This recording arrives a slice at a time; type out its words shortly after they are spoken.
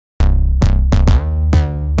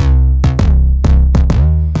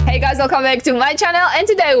guys, welcome back to my channel, and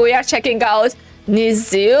today we are checking out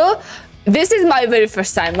NiziU. This is my very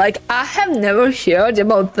first time. Like, I have never heard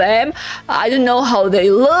about them. I don't know how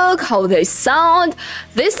they look, how they sound.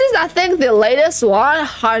 This is, I think, the latest one,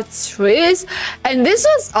 HEARTRIS, and this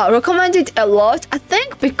was recommended a lot, I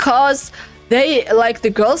think, because they, like, the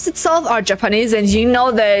girls itself are Japanese, and you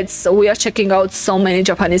know that we are checking out so many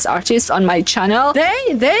Japanese artists on my channel.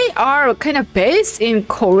 They are kind of based in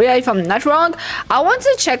Korea, if I'm not wrong. I want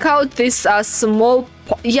to check out this small,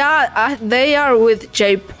 they are with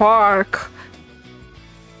J Park.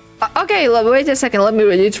 Okay, wait a second, let me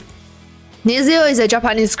read it. NiziU is a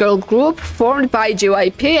Japanese girl group formed by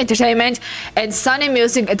JYP Entertainment and Sony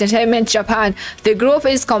Music Entertainment Japan. The group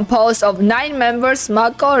is composed of 9 members: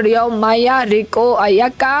 Mako, Ryo, Maya, Riko,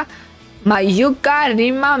 Ayaka, Mayuka,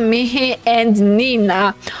 Rima, Mihi, and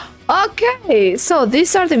Nina. Okay, so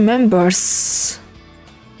these are the members.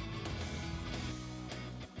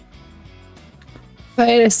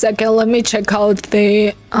 Wait a second, let me check out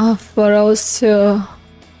the photos too.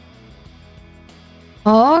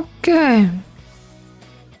 Okay.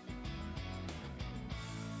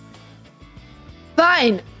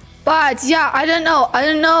 Fine. But yeah, I don't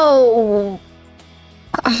know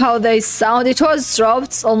how they sound. It was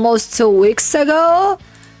dropped almost 2 weeks ago.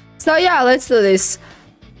 So yeah, let's do this.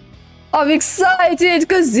 I'm excited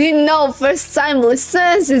because, you know, first time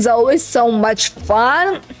listens is always so much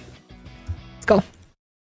fun. Let's go.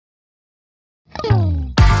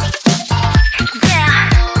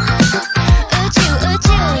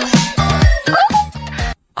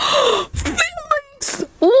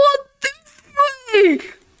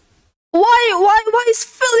 Why is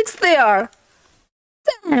Felix there?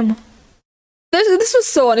 Damn. This was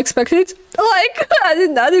so unexpected. Like, I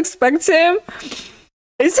did not expect him.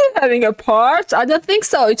 Is he having a part? I don't think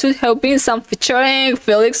so. It would have been some featuring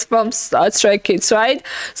Felix from Stray Kids, right?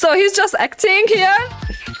 So he's just acting here?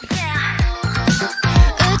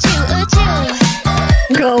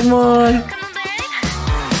 Come on.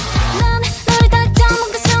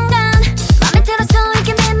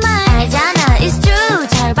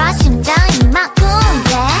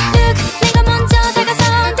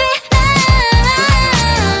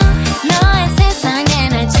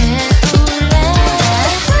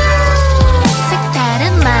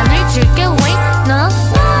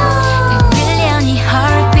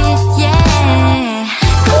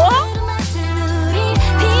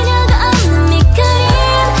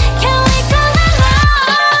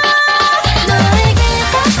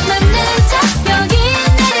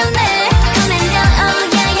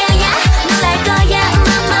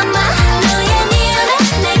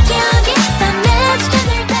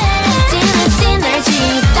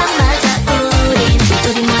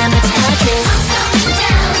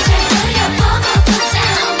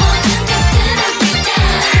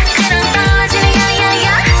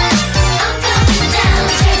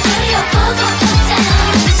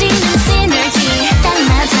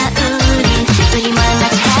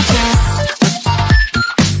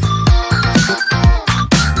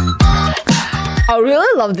 I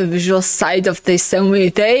really love the visual side of this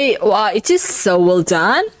movie. Wow, it is so well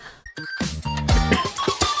done.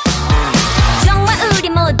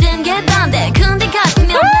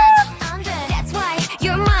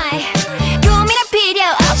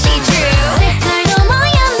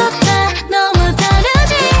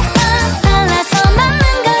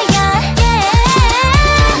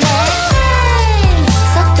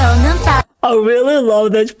 I really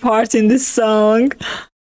love that part in this song.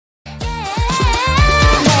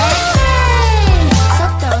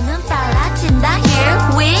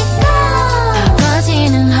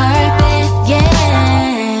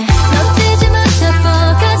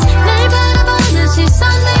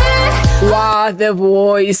 Wow, the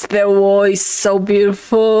voice, so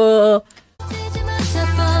beautiful.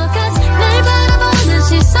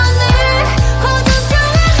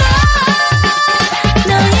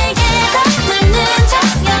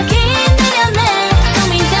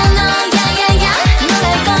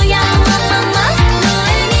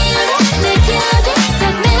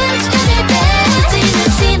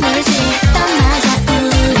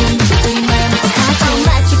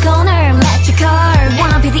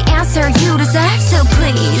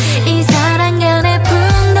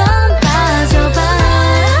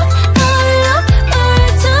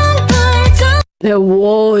 The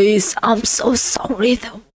voice, I'm so sorry,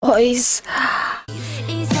 the voice.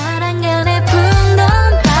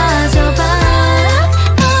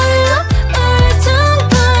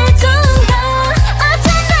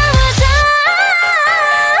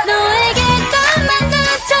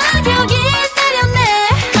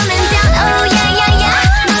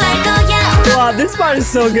 Wow, this This part is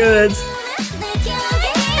so good.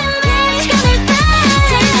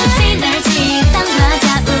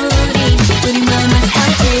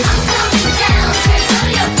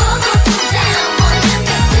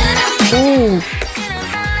 Ooh.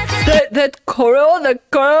 The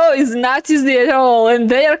choreo is not easy at all, and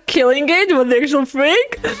they are killing it with the actual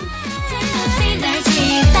freak.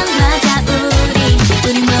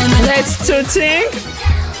 Let's tooting.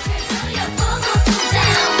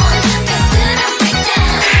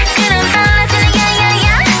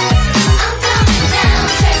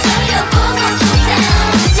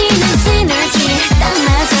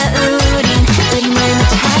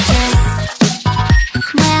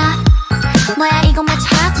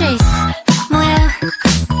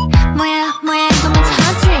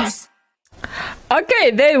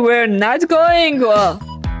 Okay, they were not going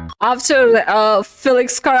after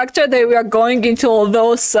Felix's character. They were going into all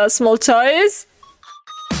those small toys.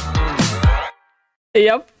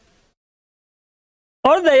 Yep.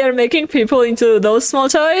 Or they are making people into those small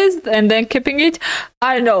toys and then keeping it.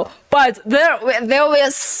 I don't know. But there were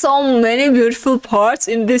so many beautiful parts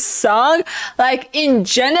in this song. Like, in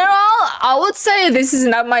general, I would say this is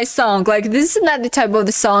not my song. Like, this is not the type of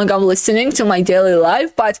the song I'm listening to my daily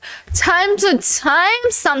life. But time to time,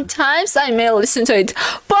 sometimes I may listen to it.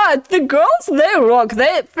 But the girls, they rock.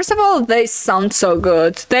 First of all, they sound so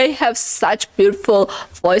good. They have such beautiful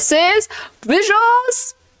voices,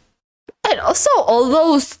 visuals, and also all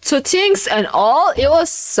those tootings and all. It was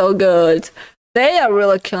so good. They are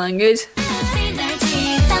really killing it.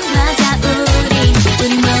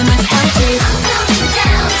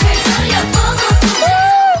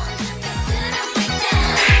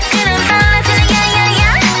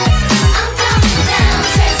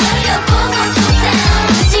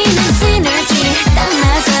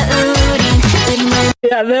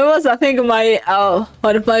 Yeah, that was, I think, my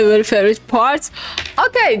one of my very favorite parts.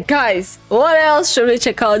 Okay, guys, what else should we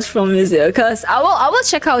check out from NiziU? Because I will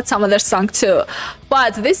check out some other song too,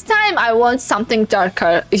 but this time I want something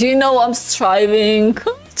darker. You know, I'm striving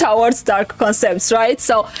towards dark concepts, right?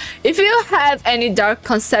 So if you have any dark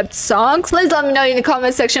concept songs, please let me know in the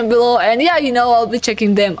comment section below, and yeah, you know, I'll be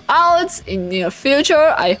checking them out in near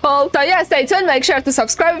future, I hope. So yeah, stay tuned, make sure to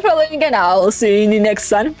subscribe if you're leaving, and I will see you in the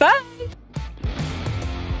next one. Bye.